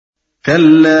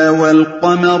كلا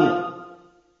والقمر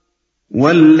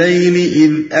والليل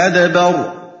إذ أدبر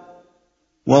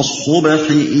والصبح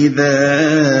إذا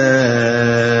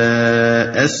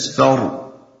أسفر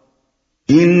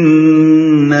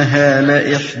إنها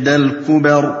لإحدى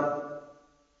الكبر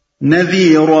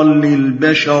نذيرا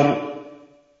للبشر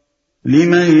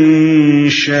لمن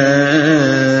شاء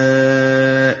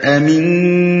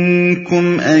منكم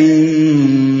أن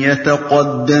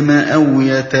يتقدم أو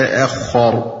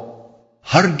يتأخر۔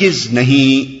 ہرگز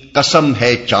نہیں، قسم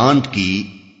ہے چاند کی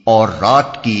اور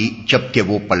رات کی جبکہ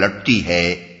وہ پلٹتی ہے،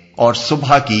 اور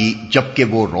صبح کی جبکہ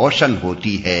وہ روشن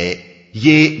ہوتی ہے،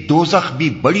 یہ دوزخ بھی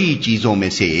بڑی چیزوں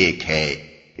میں سے ایک ہے۔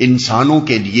 انسانوں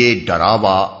کے لیے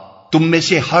ڈراوا، تم میں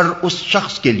سے ہر اس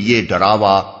شخص کے لیے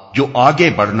ڈراوا جو آگے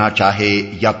بڑھنا چاہے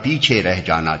یا پیچھے رہ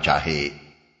جانا چاہے۔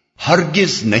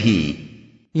 ہرگز نہیں،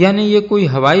 یعنی یہ کوئی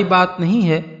ہوائی بات نہیں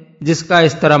ہے جس کا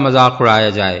اس طرح مذاق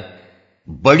اڑایا جائے،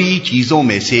 بڑی چیزوں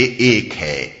میں سے ایک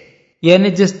ہے۔ یعنی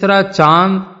جس طرح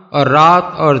چاند اور رات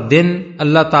اور دن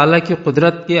اللہ تعالیٰ کی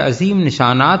قدرت کے عظیم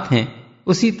نشانات ہیں،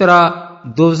 اسی طرح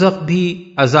دوزخ بھی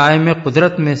عزائم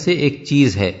قدرت میں سے ایک چیز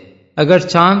ہے۔ اگر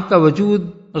چاند کا وجود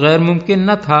غیر ممکن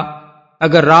نہ تھا،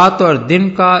 اگر رات اور دن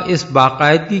کا اس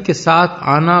باقاعدگی کے ساتھ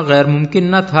آنا غیر ممکن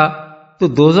نہ تھا، تو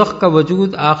دوزخ کا وجود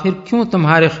آخر کیوں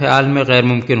تمہارے خیال میں غیر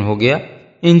ممکن ہو گیا؟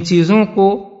 ان چیزوں کو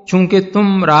چونکہ تم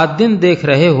رات دن دیکھ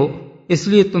رہے ہو، اس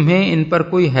لیے تمہیں ان پر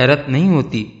کوئی حیرت نہیں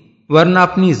ہوتی، ورنہ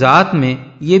اپنی ذات میں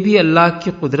یہ بھی اللہ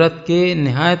کی قدرت کے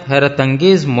نہایت حیرت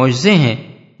انگیز معجزے ہیں،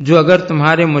 جو اگر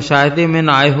تمہارے مشاہدے میں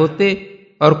نہ آئے ہوتے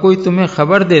اور کوئی تمہیں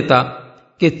خبر دیتا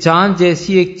کہ چاند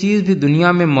جیسی ایک چیز بھی دنیا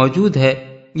میں موجود ہے،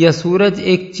 یا سورج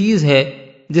ایک چیز ہے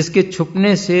جس کے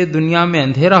چھپنے سے دنیا میں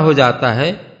اندھیرا ہو جاتا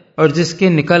ہے اور جس کے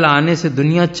نکل آنے سے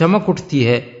دنیا چمک اٹھتی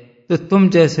ہے، تو تم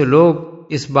جیسے لوگ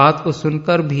اس بات کو سن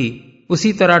کر بھی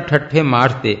اسی طرح ٹھٹھے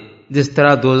مارتے جس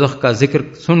طرح دوزخ کا ذکر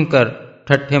سن کر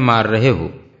ٹھٹھے مار رہے ہو۔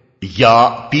 یا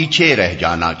پیچھے رہ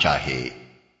جانا چاہے،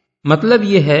 مطلب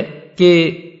یہ ہے کہ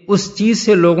اس چیز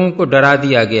سے لوگوں کو ڈرا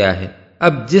دیا گیا ہے،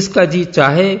 اب جس کا جی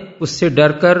چاہے اس سے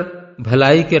ڈر کر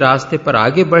بھلائی کے راستے پر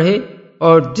آگے بڑھے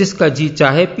اور جس کا جی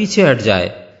چاہے پیچھے ہٹ جائے۔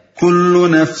 كل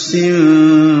نفس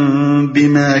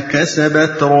بما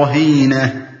كسبت رهينة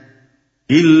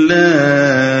إلا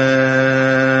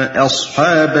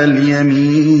أصحاب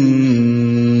اليمين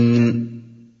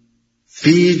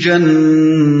في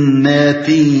جنات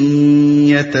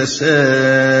يتساءلون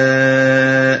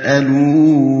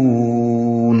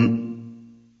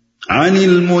عن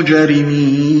المجرمين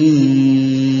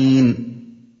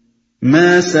ما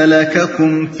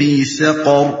سلككم في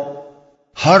سقر۔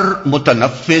 ہر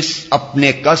متنفس اپنے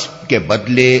کسب کے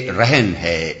بدلے رہن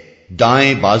ہے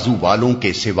دائیں بازو والوں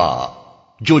کے سوا۔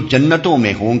 جو جنتوں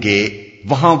میں ہوں گے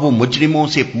وہاں وہ مجرموں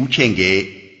سے پوچھیں گے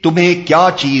تمہیں کیا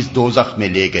چیز دوزخ میں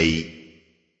لے گئی،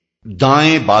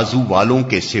 دائیں بازو والوں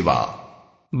کے سوا۔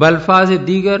 بالفاظ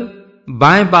دیگر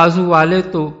بائیں بازو والے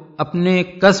تو اپنے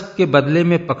کسب کے بدلے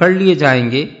میں پکڑ لیے جائیں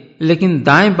گے، لیکن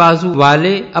دائیں بازو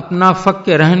والے اپنا فک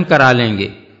رہن کرا لیں گے۔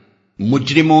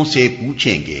 مجرموں سے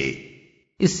پوچھیں گے۔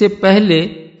 اس سے پہلے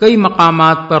کئی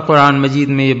مقامات پر قرآن مجید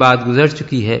میں یہ بات گزر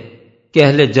چکی ہے کہ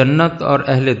اہل جنت اور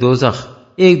اہل دوزخ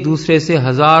ایک دوسرے سے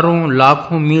ہزاروں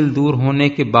لاکھوں میل دور ہونے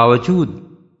کے باوجود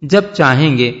جب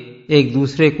چاہیں گے ایک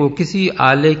دوسرے کو کسی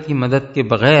آلے کی مدد کے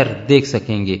بغیر دیکھ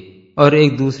سکیں گے اور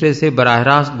ایک دوسرے سے براہ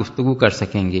راست گفتگو کر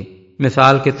سکیں گے۔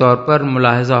 مثال کے طور پر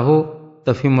ملاحظہ ہو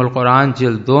تفہیم القرآن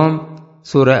جلد 2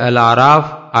 سورہ الاعراف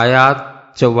آیات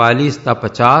 44 تا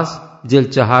 50، جلد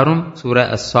 4 سورہ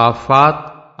الصافات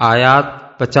آیات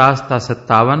 50 تا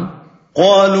 57۔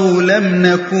 قالوا لم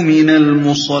نك من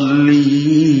المصلين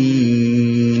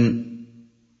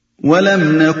ولم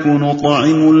نك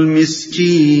نطعم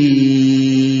المسكين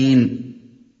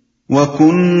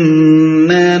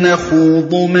وكنا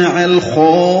نخوض مع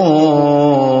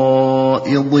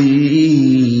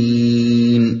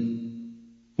الخائضين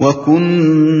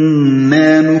وكنا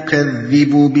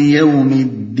نكذب بيوم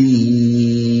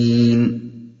الدين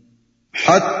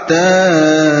حتى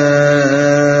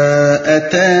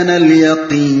أتانا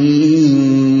اليقين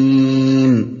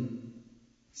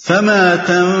فما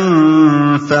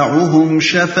تنفعهم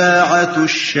شفاعة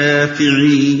الشافعين۔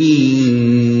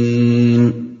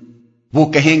 وہ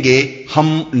کہیں گے ہم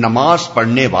نماز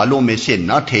پڑھنے والوں میں سے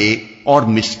نہ تھے اور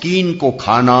مسکین کو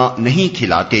کھانا نہیں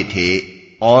کھلاتے تھے،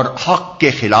 اور حق کے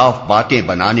خلاف باتیں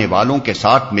بنانے والوں کے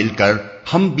ساتھ مل کر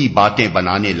ہم بھی باتیں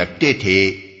بنانے لگتے تھے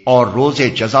اور روز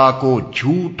جزا کو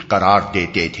جھوٹ قرار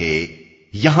دیتے تھے،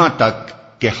 یہاں تک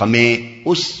کہ ہمیں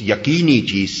اس یقینی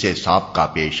چیز سے سابقہ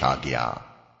پیش آ گیا۔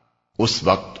 اس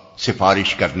وقت سفارش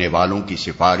کرنے والوں کی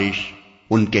سفارش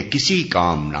ان کے کسی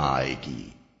کام نہ آئے گی۔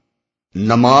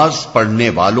 نماز پڑھنے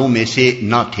والوں میں سے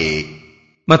نہ تھے۔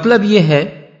 مطلب یہ ہے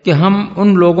کہ ہم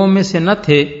ان لوگوں میں سے نہ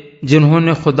تھے جنہوں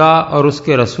نے خدا اور اس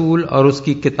کے رسول اور اس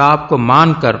کی کتاب کو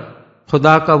مان کر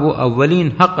خدا کا وہ اولین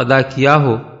حق ادا کیا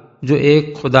ہو جو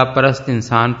ایک خدا پرست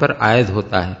انسان پر عائد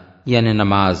ہوتا ہے، یعنی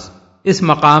نماز۔ اس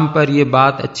مقام پر یہ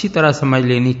بات اچھی طرح سمجھ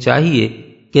لینی چاہیے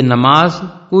کہ نماز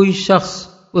کوئی شخص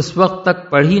اس وقت تک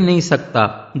پڑھ ہی نہیں سکتا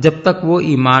جب تک وہ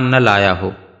ایمان نہ لایا ہو۔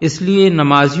 اس لیے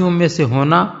نمازیوں میں سے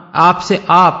ہونا آپ سے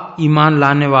آپ ایمان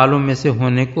لانے والوں میں سے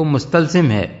ہونے کو مستلزم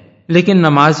ہے، لیکن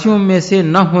نمازیوں میں سے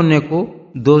نہ ہونے کو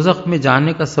دوزخ میں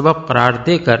جانے کا سبب قرار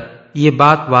دے کر یہ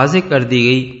بات واضح کر دی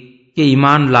گئی کہ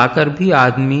ایمان لا کر بھی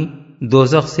آدمی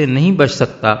دوزخ سے نہیں بچ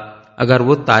سکتا اگر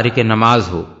وہ تارک نماز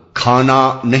ہو۔ کھانا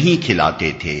نہیں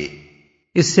کھلاتے تھے۔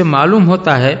 اس سے معلوم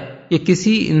ہوتا ہے کہ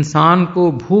کسی انسان کو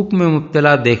بھوک میں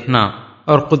مبتلا دیکھنا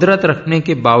اور قدرت رکھنے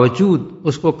کے باوجود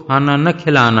اس کو کھانا نہ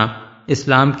کھلانا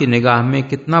اسلام کی نگاہ میں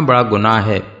کتنا بڑا گناہ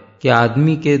ہے کہ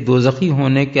آدمی کے دوزخی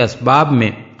ہونے کے اسباب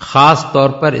میں خاص طور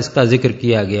پر اس کا ذکر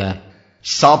کیا گیا ہے۔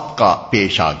 سابقہ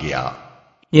پیش آ گیا،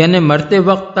 یعنی مرتے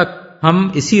وقت تک ہم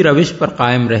اسی روش پر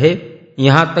قائم رہے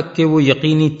یہاں تک کہ وہ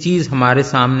یقینی چیز ہمارے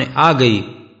سامنے آ گئی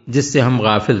جس سے ہم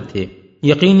غافل تھے۔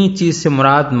 یقینی چیز سے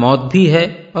مراد موت بھی ہے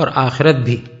اور آخرت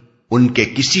بھی۔ ان کے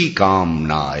کسی کام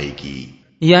نہ آئے گی۔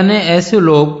 یعنی ایسے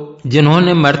لوگ جنہوں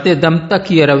نے مرتے دم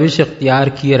تک یہ روش اختیار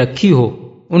کیے رکھی ہو،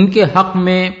 ان کے حق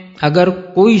میں اگر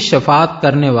کوئی شفاعت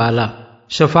کرنے والا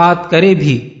شفاعت کرے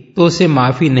بھی تو اسے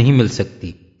معافی نہیں مل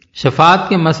سکتی۔ شفاعت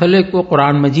کے مسئلے کو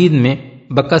قرآن مجید میں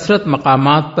بکثرت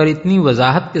مقامات پر اتنی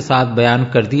وضاحت کے ساتھ بیان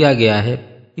کر دیا گیا ہے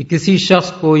کہ کسی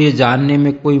شخص کو یہ جاننے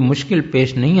میں کوئی مشکل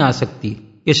پیش نہیں آ سکتی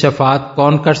کہ شفاعت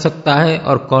کون کر سکتا ہے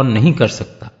اور کون نہیں کر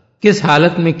سکتا، کس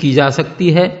حالت میں کی جا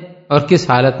سکتی ہے اور کس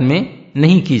حالت میں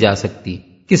نہیں کی جا سکتی،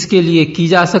 کس کے لیے کی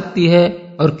جا سکتی ہے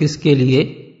اور کس کے لیے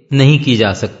نہیں کی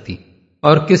جا سکتی،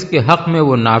 اور کس کے حق میں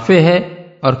وہ نافع ہے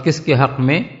اور کس کے حق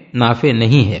میں نافع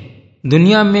نہیں ہے۔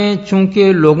 دنیا میں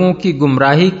چونکہ لوگوں کی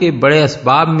گمراہی کے بڑے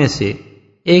اسباب میں سے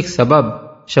ایک سبب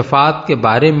شفاعت کے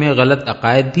بارے میں غلط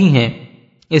عقائد بھی ہیں،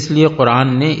 اس لیے قرآن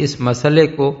نے اس مسئلے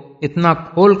کو اتنا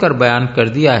کھول کر بیان کر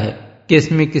دیا ہے کہ اس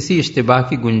میں کسی اشتباہ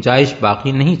کی گنجائش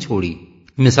باقی نہیں چھوڑی۔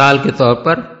 مثال کے طور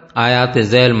پر آیات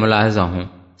ذیل ملاحظہ ہوں: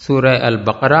 سورہ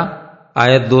البقرہ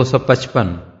آیت 255،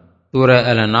 سورہ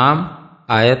الانعام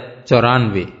آیت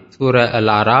 94، سورہ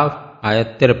الاعراف آیت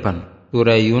 53،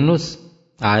 سورہ یونس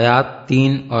آیات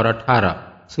 3 اور 18،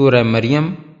 سورہ مریم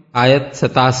آیت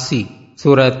 87،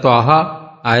 سورہ طٰہٰ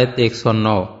آیت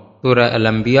 109، سورہ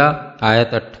الانبیاء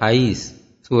آیت 28،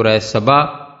 سورہ سبا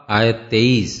آیت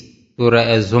 23، سورہ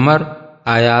الزمر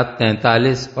آیات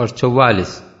 43 اور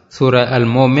 44، سورہ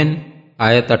المومن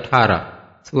آیت 18،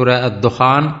 سورہ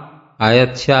الدخان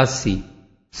آیت 86،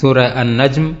 سورہ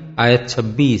النجم آیت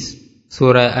 26،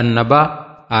 سورہ النبا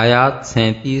آیات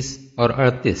 37 اور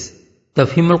 38۔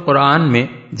 تفہیم القرآن میں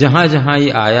جہاں جہاں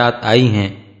یہ آیات آئی ہیں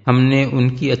ہم نے ان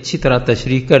کی اچھی طرح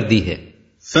تشریح کر دی ہے۔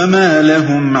 فما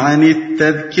لهم عن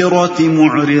التذكرة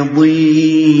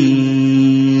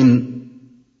معرضين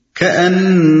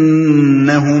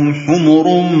كأنهم حمر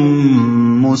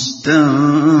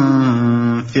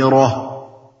مستنفرة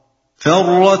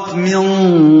فرت من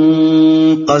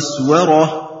قسورة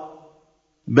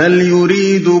بل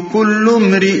يريد كل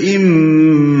امرئ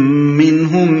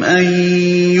منهم أن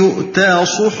يؤتى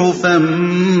صحفا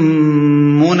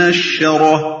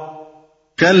منشرة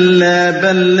كلا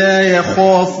بل لا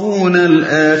يخافون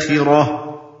الآخرة۔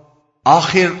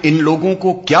 آخر ان لوگوں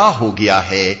کو کیا ہو گیا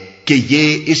ہے کہ یہ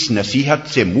اس نصیحت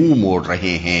سے منہ موڑ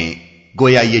رہے ہیں،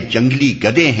 گویا یہ جنگلی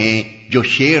گدھے ہیں جو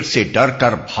شیر سے ڈر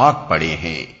کر بھاگ پڑے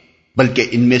ہیں، بلکہ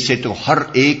ان میں سے تو ہر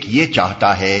ایک یہ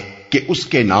چاہتا ہے کہ اس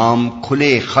کے نام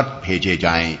کھلے خط بھیجے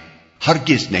جائیں۔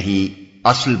 ہرگز نہیں،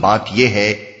 اصل بات یہ ہے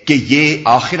کہ یہ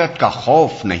آخرت کا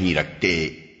خوف نہیں رکھتے،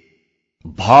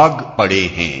 بھاگ پڑے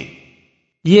ہیں۔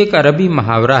 یہ ایک عربی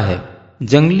محاورہ ہے۔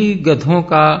 جنگلی گدھوں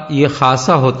کا یہ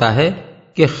خاصہ ہوتا ہے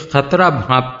کہ خطرہ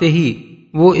بھانپتے ہی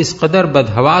وہ اس قدر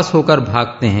بدحواس ہو کر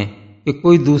بھاگتے ہیں کہ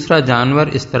کوئی دوسرا جانور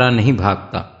اس طرح نہیں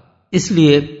بھاگتا۔ اس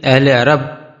لیے اہل عرب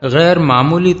غیر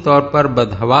معمولی طور پر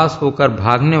بدحواس ہو کر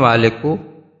بھاگنے والے کو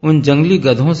ان جنگلی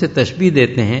گدھوں سے تشبیہ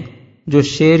دیتے ہیں جو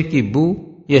شیر کی بو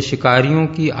یا شکاریوں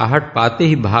کی آہٹ پاتے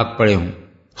ہی بھاگ پڑے ہوں۔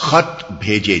 خط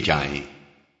بھیجے جائیں،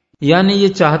 یعنی یہ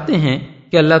چاہتے ہیں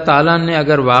کہ اللہ تعالیٰ نے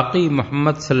اگر واقعی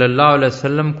محمد صلی اللہ علیہ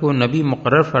وسلم کو نبی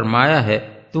مقرر فرمایا ہے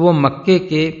تو وہ مکے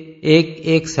کے ایک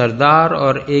ایک سردار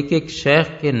اور ایک ایک شیخ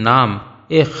کے نام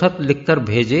ایک خط لکھ کر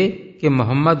بھیجے کہ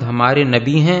محمد ہمارے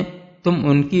نبی ہیں، تم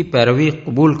ان کی پیروی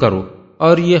قبول کرو،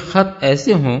 اور یہ خط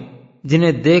ایسے ہوں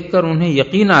جنہیں دیکھ کر انہیں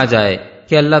یقین آ جائے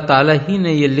کہ اللہ تعالیٰ ہی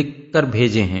نے یہ لکھ کر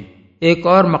بھیجے ہیں۔ ایک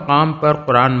اور مقام پر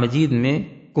قرآن مجید میں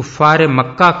کفار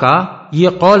مکہ کا یہ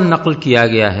قول نقل کیا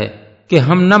گیا ہے کہ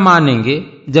ہم نہ مانیں گے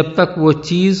جب تک وہ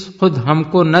چیز خود ہم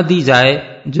کو نہ دی جائے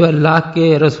جو اللہ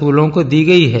کے رسولوں کو دی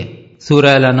گئی ہے۔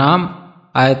 سورہ الانعام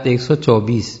آیت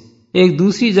 124۔ ایک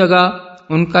دوسری جگہ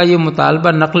ان کا یہ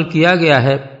مطالبہ نقل کیا گیا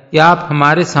ہے کہ آپ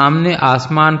ہمارے سامنے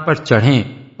آسمان پر چڑھیں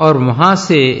اور وہاں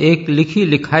سے ایک لکھی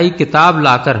لکھائی کتاب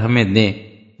لا کر ہمیں دیں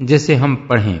جسے ہم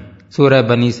پڑھیں۔ سورہ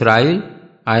بنی اسرائیل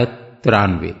آیت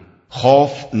 93۔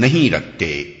 خوف نہیں رکھتے،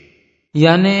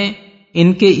 یعنی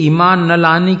ان کے ایمان نہ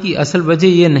لانے کی اصل وجہ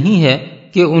یہ نہیں ہے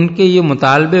کہ ان کے یہ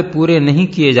مطالبے پورے نہیں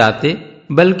کیے جاتے،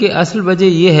 بلکہ اصل وجہ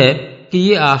یہ ہے کہ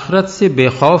یہ آخرت سے بے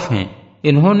خوف ہیں۔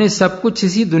 انہوں نے سب کچھ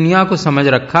اسی دنیا کو سمجھ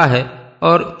رکھا ہے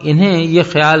اور انہیں یہ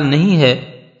خیال نہیں ہے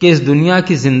کہ اس دنیا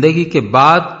کی زندگی کے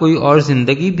بعد کوئی اور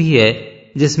زندگی بھی ہے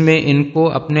جس میں ان کو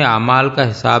اپنے اعمال کا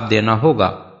حساب دینا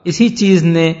ہوگا۔ اسی چیز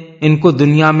نے ان کو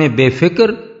دنیا میں بے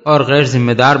فکر اور غیر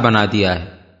ذمہ دار بنا دیا ہے۔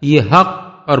 یہ حق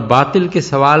اور باطل کے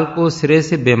سوال کو سرے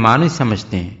سے بے معنی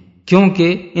سمجھتے ہیں،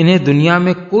 کیونکہ انہیں دنیا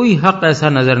میں کوئی حق ایسا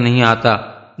نظر نہیں آتا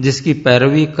جس کی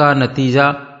پیروی کا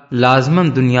نتیجہ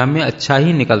لازماً دنیا میں اچھا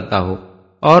ہی نکلتا ہو،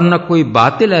 اور نہ کوئی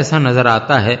باطل ایسا نظر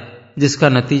آتا ہے جس کا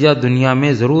نتیجہ دنیا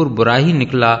میں ضرور برا ہی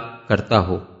نکلا کرتا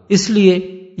ہو۔ اس لیے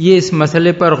یہ اس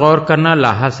مسئلے پر غور کرنا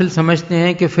لاحاصل سمجھتے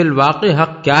ہیں کہ فی الواقع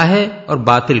حق کیا ہے اور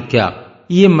باطل کیا۔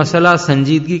 یہ مسئلہ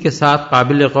سنجیدگی کے ساتھ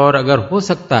قابل غور اگر ہو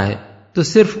سکتا ہے تو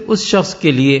صرف اس شخص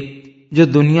کے لیے جو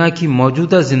دنیا کی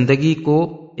موجودہ زندگی کو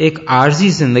ایک عارضی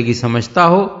زندگی سمجھتا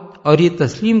ہو اور یہ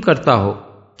تسلیم کرتا ہو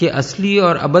کہ اصلی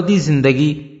اور ابدی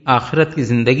زندگی آخرت کی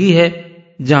زندگی ہے،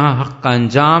 جہاں حق کا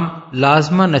انجام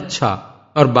لازماً اچھا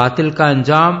اور باطل کا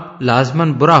انجام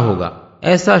لازماً برا ہوگا۔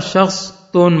 ایسا شخص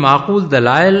تو ان معقول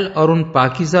دلائل اور ان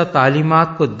پاکیزہ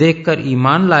تعلیمات کو دیکھ کر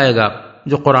ایمان لائے گا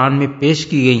جو قرآن میں پیش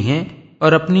کی گئی ہیں،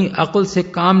 اور اپنی عقل سے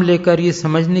کام لے کر یہ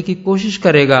سمجھنے کی کوشش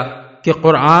کرے گا کہ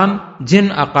قرآن جن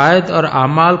عقائد اور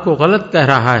اعمال کو غلط کہہ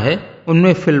رہا ہے ان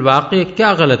میں فی الواقع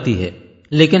کیا غلطی ہے۔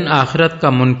 لیکن آخرت کا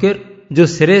منکر جو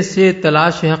سرے سے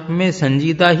تلاش حق میں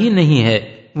سنجیدہ ہی نہیں ہے،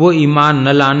 وہ ایمان نہ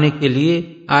لانے کے لیے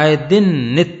آئے دن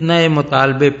نت نئے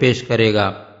مطالبے پیش کرے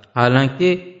گا،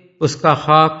 حالانکہ اس کا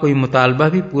خواہ کوئی مطالبہ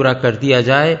بھی پورا کر دیا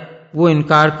جائے وہ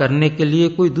انکار کرنے کے لیے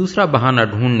کوئی دوسرا بہانہ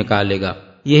ڈھونڈ نکالے گا۔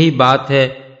 یہی بات ہے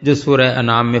جو سورہ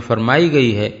انعام میں فرمائی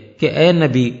گئی ہے کہ اے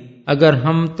نبی، اگر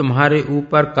ہم تمہارے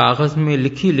اوپر کاغذ میں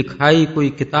لکھی لکھائی کوئی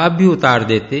کتاب بھی اتار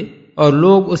دیتے اور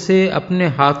لوگ اسے اپنے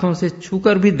ہاتھوں سے چھو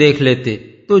کر بھی دیکھ لیتے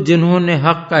تو جنہوں نے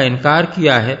حق کا انکار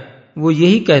کیا ہے وہ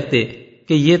یہی کہتے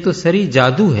کہ یہ تو سری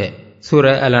جادو ہے۔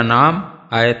 سورہ الانعام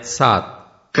آیت 7۔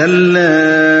 کلا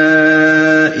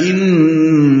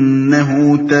انہ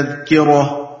تذکرہ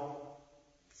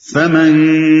فمن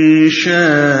شاء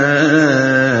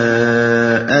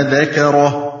ذکرہ۔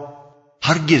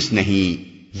 ہرگز نہیں،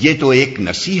 یہ تو ایک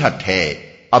نصیحت ہے،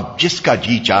 اب جس کا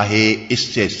جی چاہے اس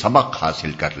سے سبق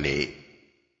حاصل کر لے۔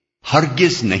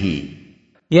 ہرگز نہیں،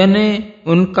 یعنی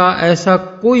ان کا ایسا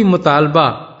کوئی مطالبہ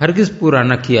ہرگز پورا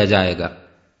نہ کیا جائے گا۔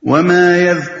 وما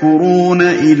يذكرون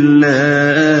الا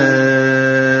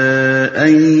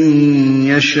ان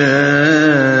يشاء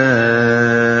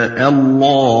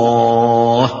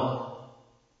الله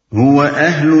هو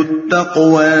اهل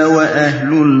التقوى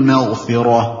واهل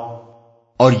المغفرة۔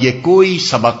 اور یہ کوئی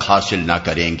سبق حاصل نہ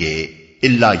کریں گے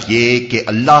الا یہ کہ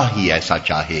اللہ ہی ایسا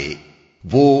چاہے،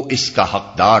 وہ اس کا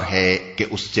حقدار ہے کہ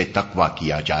اس سے تقوی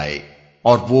کیا جائے،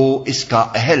 اور وہ اس کا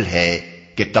اہل ہے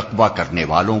کہ تقوی کرنے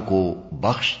والوں کو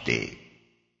بخش دے۔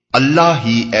 اللہ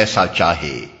ہی ایسا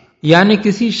چاہے، یعنی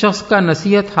کسی شخص کا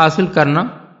نصیحت حاصل کرنا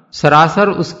سراسر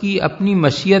اس کی اپنی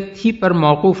مشیت ہی پر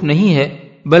موقوف نہیں ہے،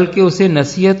 بلکہ اسے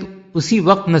نصیحت اسی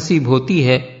وقت نصیب ہوتی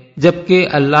ہے جبکہ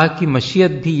اللہ کی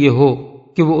مشیت بھی یہ ہو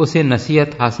کہ وہ اسے نصیحت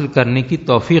حاصل کرنے کی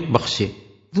توفیق بخشے۔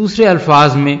 دوسرے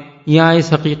الفاظ میں یہاں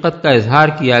اس حقیقت کا اظہار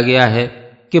کیا گیا ہے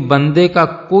کہ بندے کا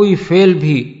کوئی فعل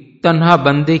بھی تنہا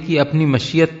بندے کی اپنی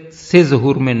مشیت سے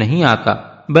ظہور میں نہیں آتا،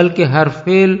 بلکہ ہر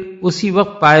فعل اسی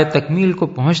وقت پائے تکمیل کو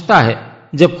پہنچتا ہے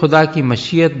جب خدا کی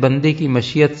مشیت بندے کی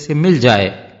مشیت سے مل جائے۔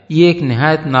 یہ ایک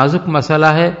نہایت نازک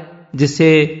مسئلہ ہے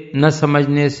جسے نہ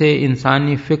سمجھنے سے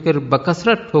انسانی فکر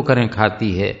بکثرت ٹھوکریں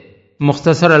کھاتی ہے۔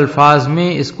 مختصر الفاظ میں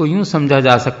اس کو یوں سمجھا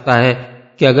جا سکتا ہے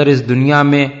کہ اگر اس دنیا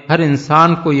میں ہر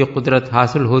انسان کو یہ قدرت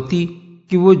حاصل ہوتی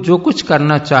کہ وہ جو کچھ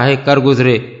کرنا چاہے کر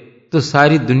گزرے تو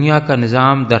ساری دنیا کا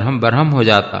نظام درہم برہم ہو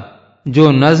جاتا۔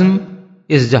 جو نظم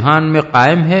اس جہان میں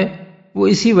قائم ہے وہ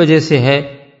اسی وجہ سے ہے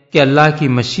کہ اللہ کی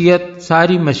مشیت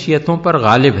ساری مشیتوں پر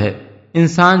غالب ہے۔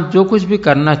 انسان جو کچھ بھی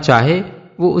کرنا چاہے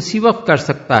وہ اسی وقت کر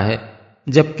سکتا ہے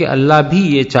جبکہ اللہ بھی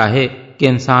یہ چاہے کہ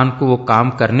انسان کو وہ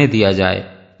کام کرنے دیا جائے۔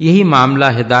 یہی معاملہ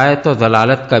ہدایت اور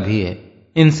ضلالت کا بھی ہے۔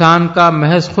 انسان کا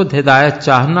محض خود ہدایت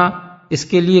چاہنا اس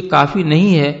کے لیے کافی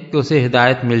نہیں ہے کہ اسے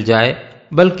ہدایت مل جائے،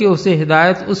 بلکہ اسے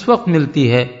ہدایت اس وقت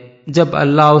ملتی ہے جب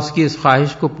اللہ اس کی اس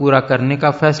خواہش کو پورا کرنے کا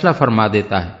فیصلہ فرما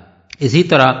دیتا ہے۔ اسی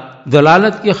طرح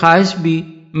ضلالت کی خواہش بھی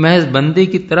محض بندے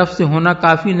کی طرف سے ہونا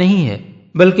کافی نہیں ہے،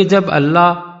 بلکہ جب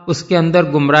اللہ اس کے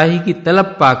اندر گمراہی کی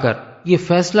طلب پا کر یہ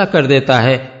فیصلہ کر دیتا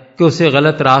ہے کہ اسے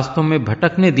غلط راستوں میں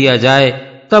بھٹکنے دیا جائے،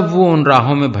 تب وہ ان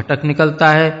راہوں میں بھٹک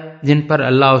نکلتا ہے جن پر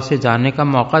اللہ اسے جانے کا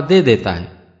موقع دے دیتا ہے۔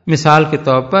 مثال کے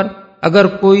طور پر اگر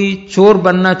کوئی چور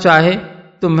بننا چاہے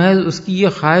تو محض اس کی یہ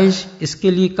خواہش اس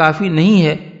کے لیے کافی نہیں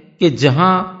ہے کہ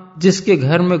جہاں جس کے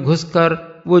گھر میں گھس کر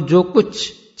وہ جو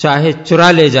کچھ چاہے چرا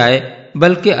لے جائے،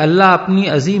 بلکہ اللہ اپنی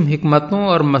عظیم حکمتوں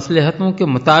اور مصلحتوں کے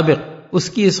مطابق اس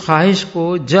کی اس خواہش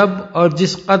کو جب اور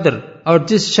جس قدر اور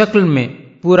جس شکل میں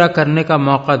پورا کرنے کا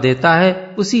موقع دیتا ہے،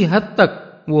 اسی حد تک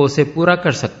وہ اسے پورا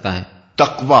کر سکتا ہے۔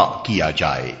 تقویٰ کیا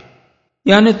جائے،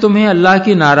 یعنی تمہیں اللہ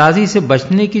کی ناراضی سے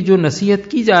بچنے کی جو نصیحت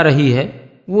کی جا رہی ہے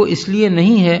وہ اس لیے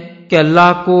نہیں ہے کہ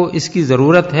اللہ کو اس کی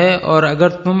ضرورت ہے اور اگر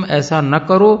تم ایسا نہ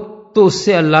کرو تو اس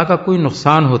سے اللہ کا کوئی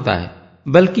نقصان ہوتا ہے،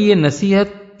 بلکہ یہ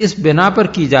نصیحت اس بنا پر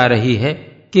کی جا رہی ہے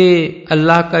کہ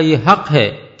اللہ کا یہ حق ہے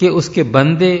کہ اس کے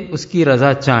بندے اس کی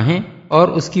رضا چاہیں اور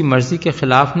اس کی مرضی کے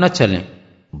خلاف نہ چلیں۔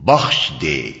 بخش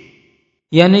دے،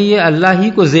 یعنی یہ اللہ ہی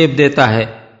کو زیب دیتا ہے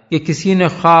کہ کسی نے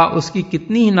خواہ اس کی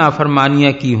کتنی ہی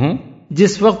نافرمانیاں کی ہوں،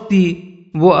 جس وقت بھی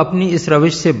وہ اپنی اس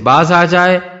روش سے باز آ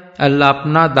جائے، اللہ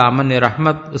اپنا دامن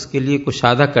رحمت اس کے لیے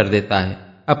کشادہ کر دیتا ہے۔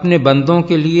 اپنے بندوں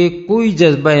کے لیے کوئی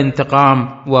جذبہ انتقام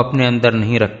وہ اپنے اندر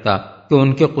نہیں رکھتا کہ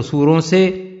ان کے قصوروں سے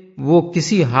وہ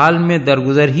کسی حال میں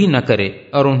درگزر ہی نہ کرے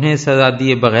اور انہیں سزا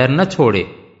دیے بغیر نہ چھوڑے۔